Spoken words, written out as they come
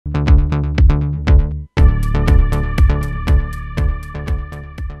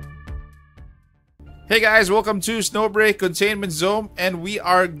Hey guys, welcome to Snowbreak Containment Zone, and we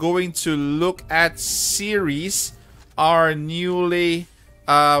are going to look at Siris, our newly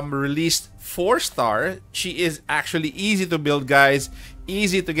released 4-star. She is actually easy to build, guys,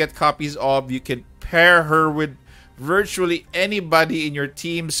 easy to get copies of. You can pair her with virtually anybody in your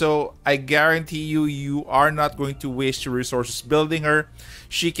team, so I guarantee you are not going to waste your resources building her.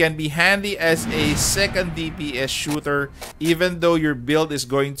 She can be handy as a second DPS shooter, even though your build is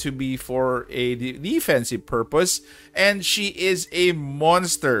going to be for a defensive purpose, and she is a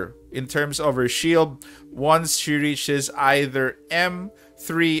monster in terms of her shield once she reaches either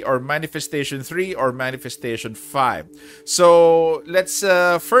M3 or Manifestation 3 or Manifestation 5. So let's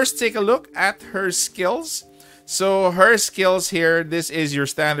first take a look at her skills. So her skills here, this is your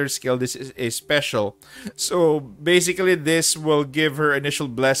standard skill, this is a special. So basically this will give her initial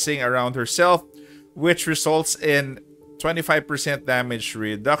blessing around herself, which results in 25% damage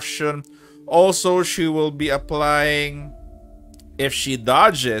reduction. Also, she will be applying, if she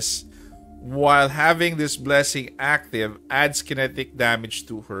dodges while having this blessing active, adds kinetic damage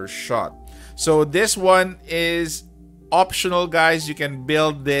to her shot. So this one is optional, guys. You can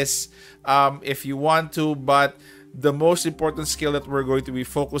build this if you want to, but the most important skill that we're going to be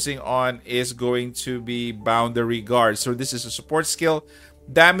focusing on is going to be Boundary Guard. So this is a support skill,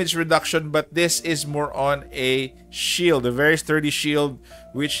 damage reduction, but this is more on a shield, a very sturdy shield,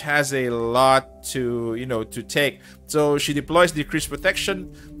 which has a lot to to take. So she deploys decreased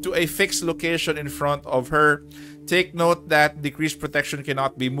protection to a fixed location in front of her. Take note that decreased protection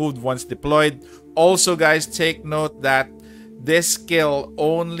cannot be moved once deployed. Also, guys, take note that this skill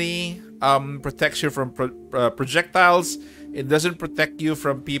only protects you from projectiles. It doesn't protect you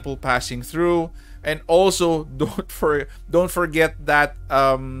from people passing through. And also, don't forget that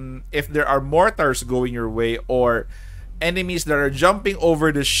if there are mortars going your way or enemies that are jumping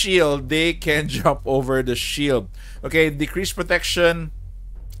over the shield, they can jump over the shield. Okay, decreased protection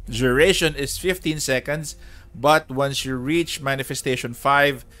duration is 15 seconds, but once you reach Manifestation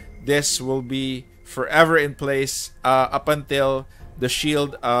 5, this will be forever in place up until the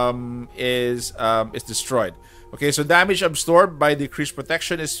shield is destroyed. Okay, so damage absorbed by decreased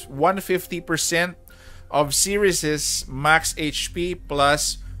protection is 150% of Siris's max HP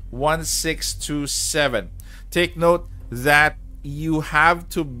plus 1627. Take note that you have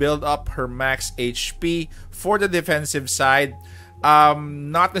to build up her max HP for the defensive side.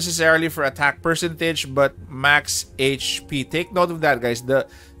 Not necessarily for attack percentage, but max HP. Take note of that, guys.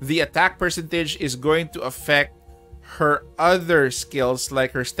 The attack percentage is going to affect her other skills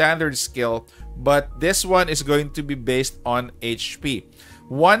like her standard skill, but this one is going to be based on HP.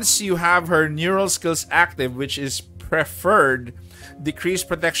 Once you have her neural skills active, which is preferred, decreased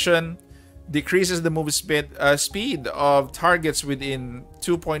protection decreases the move speed of targets within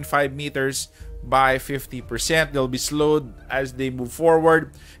 2.5 meters by 50%. They'll be slowed as they move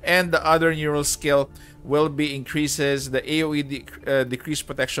forward, and the other neural skill will be increases the AoE decreased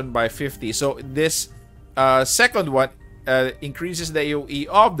protection by 50. So this second one increases the AoE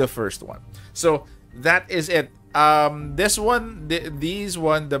of the first one. So that is it. This one,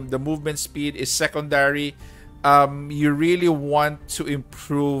 the movement speed is secondary. You really want to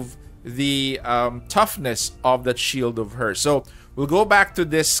improve the toughness of that shield of hers. So we'll go back to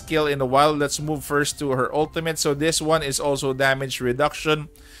this skill in a while. Let's move first to her ultimate. So this one is also damage reduction.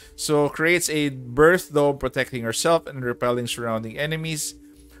 So creates a birth dome protecting herself and repelling surrounding enemies.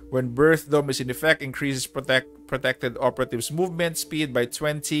 When birth dome is in effect, increases protected operatives movement speed by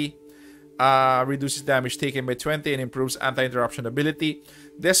 20, reduces damage taken by 20, and improves anti-interruption ability.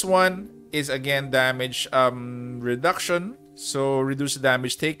 This one is again damage reduction, so reduce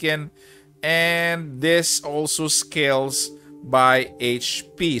damage taken, and this also scales by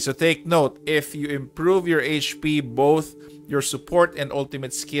HP. So take note, if you improve your HP, both your support and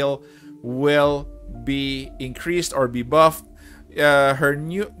ultimate skill will be increased or be buffed. Her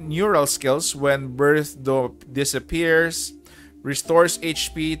neural skills, when birth dome disappears, restores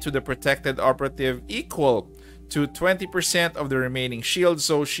HP to the protected operative equal to 20% of the remaining shield.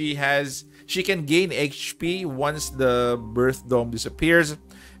 So she can gain HP once the birth dome disappears,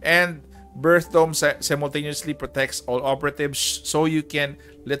 and birth dome simultaneously protects all operatives, so you can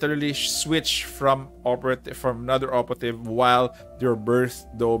literally switch from another operative while your birth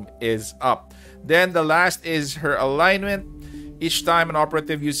dome is up. Then the last is her alignment. Each time an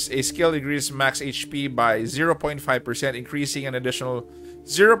operative uses a skill, increases max HP by 0.5%, increasing an additional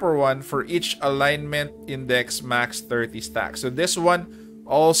 0.1 for each alignment index max 30 stacks. So this one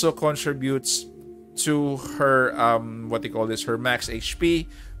also contributes to her her max HP,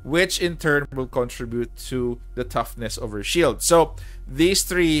 which in turn will contribute to the toughness of her shield. So these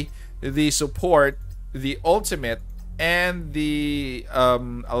three, the support, the ultimate and the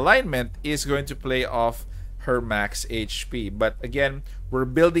alignment is going to play off her max HP. But again, we're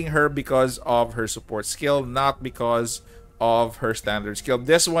building her because of her support skill, not because of her standard skill.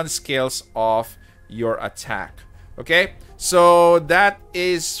 This one scales off your attack. Okay, so that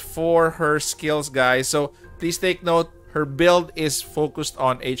is for her skills, guys. So please take note, her build is focused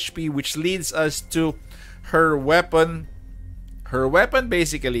on HP, which leads us to her weapon. Her weapon,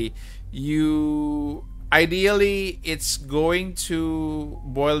 basically, ideally it's going to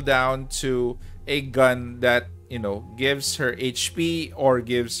boil down to a gun that, you know, gives her HP or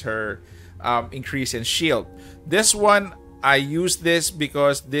gives her increase in shield. This one, I use this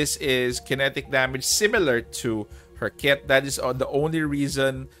because this is kinetic damage similar to her kit. That is the only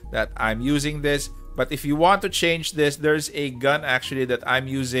reason that I'm using this. But if you want to change this, there's a gun actually that I'm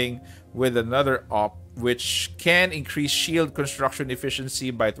using with another op, which can increase shield construction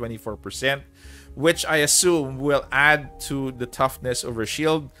efficiency by 24%, which I assume will add to the toughness of her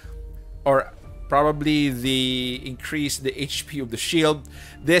shield, or probably increase the HP of the shield.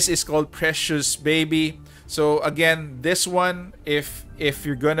 This is called Precious Baby. So again, this one, if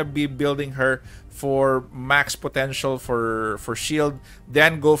you're gonna be building her for max potential for shield,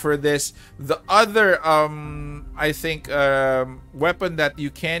 then go for this. The other I think weapon that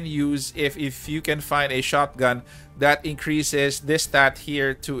you can use, if you can find a shotgun that increases this stat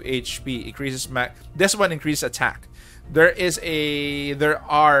here to HP, increases max. This one increases attack. There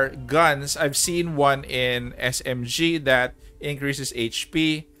are guns. I've seen one in SMG that increases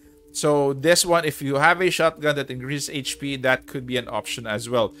HP. So this one, if you have a shotgun that increases HP, that could be an option as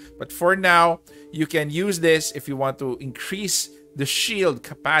well. But for now, you can use this if you want to increase the shield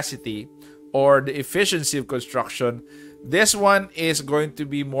capacity or the efficiency of construction. This one is going to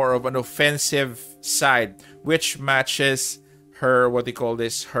be more of an offensive side, which matches her, what they call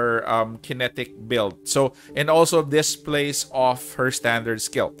this, her kinetic build. So, and also this plays off her standard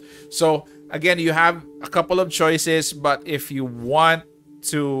skill. So again, you have a couple of choices, but if you want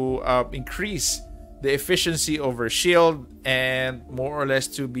to increase the efficiency of her shield and more or less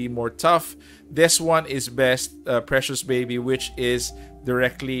to be more tough, this one is best, Precious Baby, which is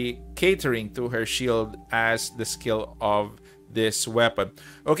directly catering to her shield as the skill of this weapon.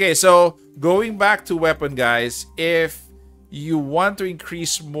 Okay, so going back to weapon, guys, if you want to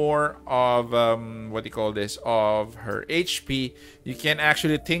increase more of what do you call this, of her HP, you can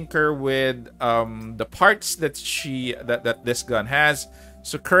actually tinker with the parts that that this gun has.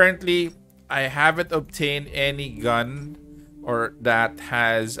 So currently, I haven't obtained any gun or that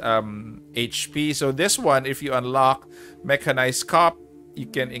has HP. So this one, if you unlock Mechanized Cop, you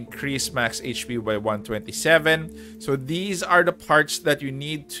can increase max HP by 127. So these are the parts that you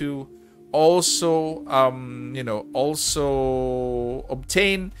need to also also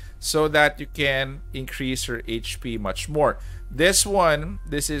obtain so that you can increase her HP much more. This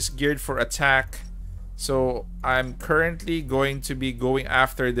is geared for attack. So I'm currently going to be going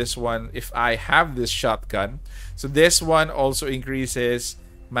after this one if I have this shotgun. So this one also increases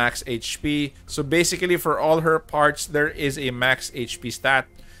max HP. So basically for all her parts, there is a max HP stat.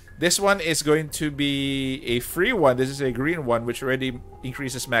 This one is going to be a free one. This is a green one, which already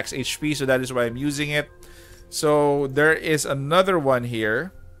increases max HP. So that is why I'm using it. So there is another one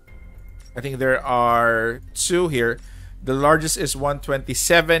here. I think there are two here. The largest is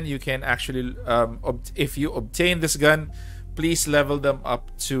 127. You can actually, if you obtain this gun, please level them up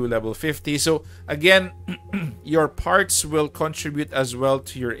to level 50. So again, your parts will contribute as well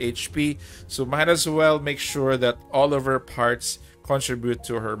to your HP. So might as well make sure that all of her parts contribute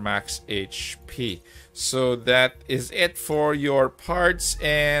to her max HP. So that is it for your parts,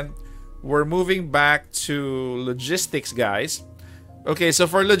 and we're moving back to logistics, guys. Okay, so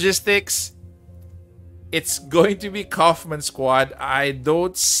for logistics, it's going to be Kaufman Squad. I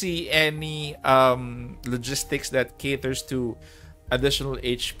don't see any logistics that caters to additional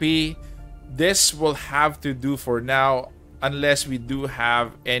HP. This will have to do for now, unless we do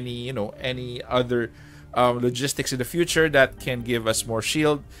have any, any other logistics in the future that can give us more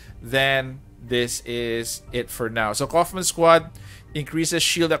shield. Then this is it for now. So Kaufman Squad increases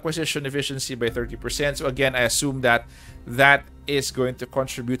shield acquisition efficiency by 30%. So again, I assume that that is going to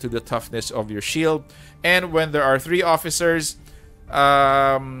contribute to the toughness of your shield. And when there are 3 officers,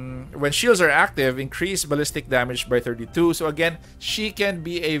 when shields are active, increase ballistic damage by 32. So again, she can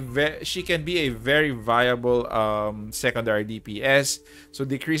be a very viable secondary DPS. So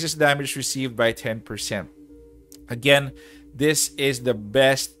decreases damage received by 10%. Again, this is the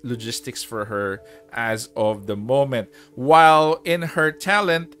best logistics for her as of the moment. While in her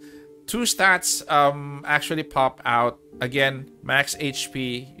talent, two stats actually pop out. Again, max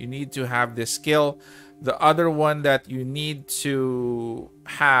HP, you need to have this skill. The other one that you need to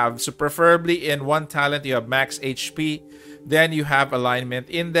have, so preferably in one talent you have max HP, then you have alignment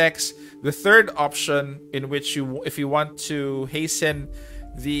index. The third option, in which you, if you want to hasten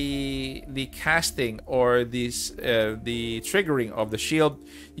the casting or the triggering of the shield,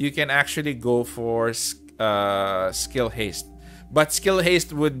 you can actually go for skill haste. But skill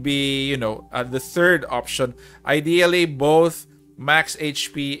haste would be, you know, the third option. Ideally, both max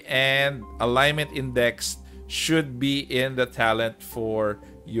HP and alignment index should be in the talent for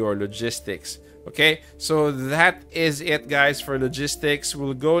your logistics. Okay, so that is it, guys, for logistics.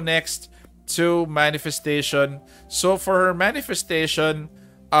 We'll go next to manifestation. So for her manifestation,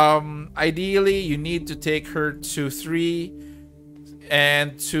 ideally you need to take her to 3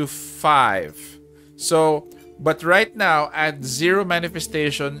 and to 5. So but right now at 0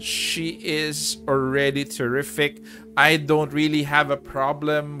 manifestation, she is already terrific. I don't really have a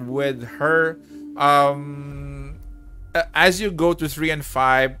problem with her. As you go to 3 and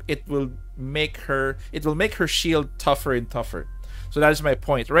 5, it will make her shield tougher and tougher. So that is my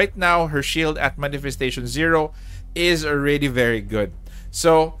point. Right now, her shield at manifestation 0 is already very good.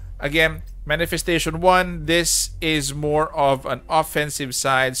 So again, manifestation 1, this is more of an offensive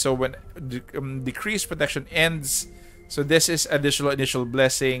side. So when decreased protection ends, so this is additional initial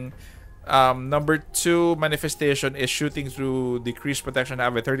blessing. Number 2 manifestation is shooting through decreased protection,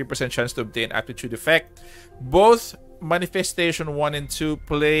 have a 30% chance to obtain aptitude effect. Both manifestation 1 and 2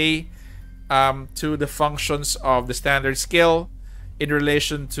 play to the functions of the standard skill in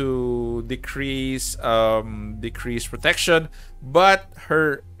relation to decrease protection, but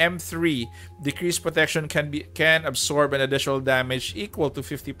her M3 decreased protection can absorb an additional damage equal to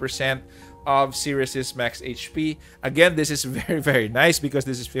 50% of Siris's max HP. Again, this is very, very nice because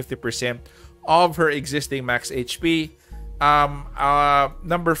this is 50% of her existing max HP.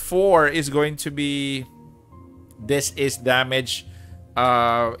 Number 4 is going to be, this is damage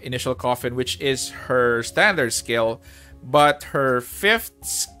initial coffin, which is her standard skill. But her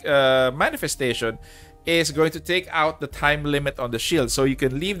 5th manifestation is going to take out the time limit on the shield. So you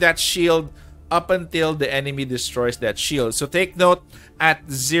can leave that shield up until the enemy destroys that shield. So take note, at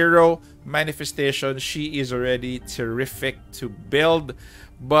 0 manifestation, she is already terrific to build.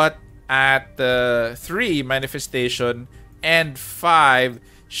 But at 3 manifestation and 5,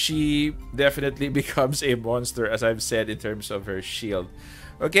 she definitely becomes a monster, as I've said, in terms of her shield.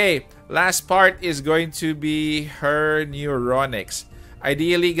 Okay, last part is going to be her Neuronics.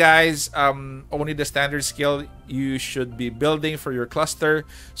 Ideally, guys, only the standard skill you should be building for your cluster.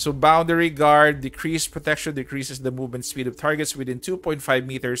 So Boundary Guard, decreased protection, decreases the movement speed of targets within 2.5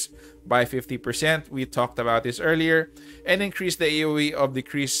 meters by 50%. We talked about this earlier. And increase the AoE of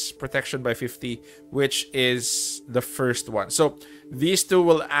decreased protection by 50, which is the first one. So these two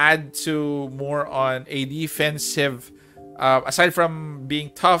will add to more on a defensive. Aside from being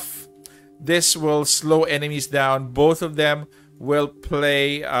tough, this will slow enemies down. Both of them will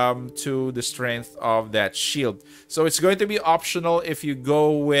play to the strength of that shield. So it's going to be optional if you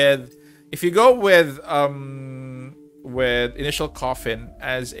go with initial coffin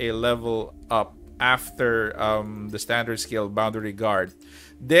as a level up after the standard skill Boundary Guard.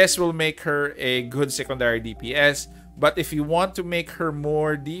 This will make her a good secondary DPS. But if you want to make her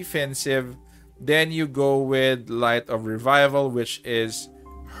more defensive, then you go with Light of Revival, which is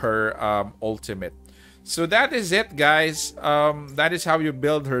her ultimate. So that is it, guys. That is how you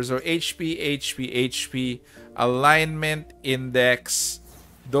build her. So HP, HP, HP, alignment index.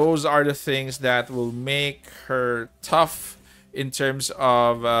 Those are the things that will make her tough in terms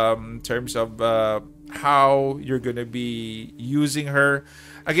of how you're gonna be using her.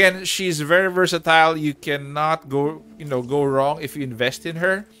 Again, she's very versatile. You cannot go wrong if you invest in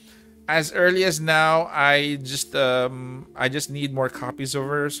her. As early as now, I just need more copies of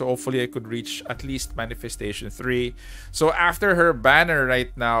her, so hopefully I could reach at least manifestation 3. So after her banner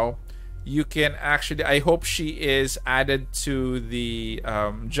right now, you can actually, I hope she is added to the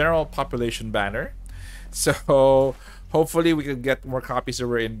general population banner. So hopefully we can get more copies of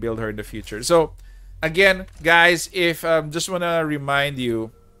her and build her in the future. So again, guys, if just want to remind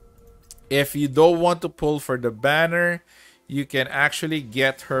you, if you don't want to pull for the banner, you can actually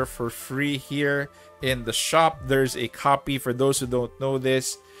get her for free here in the shop. There's a copy for those who don't know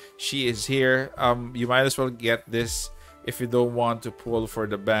this. She is here. You might as well get this if you don't want to pull for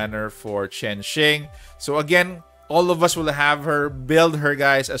the banner for Chen Xing. So again, all of us will have her. Build her,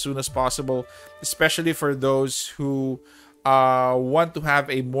 guys, as soon as possible, especially for those who want to have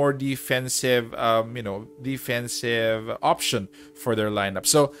a more defensive, defensive option for their lineup.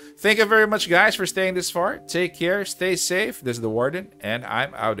 So thank you very much, guys, for staying this far. Take care, stay safe. This is the Warden, and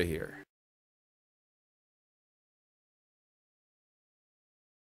I'm out of here.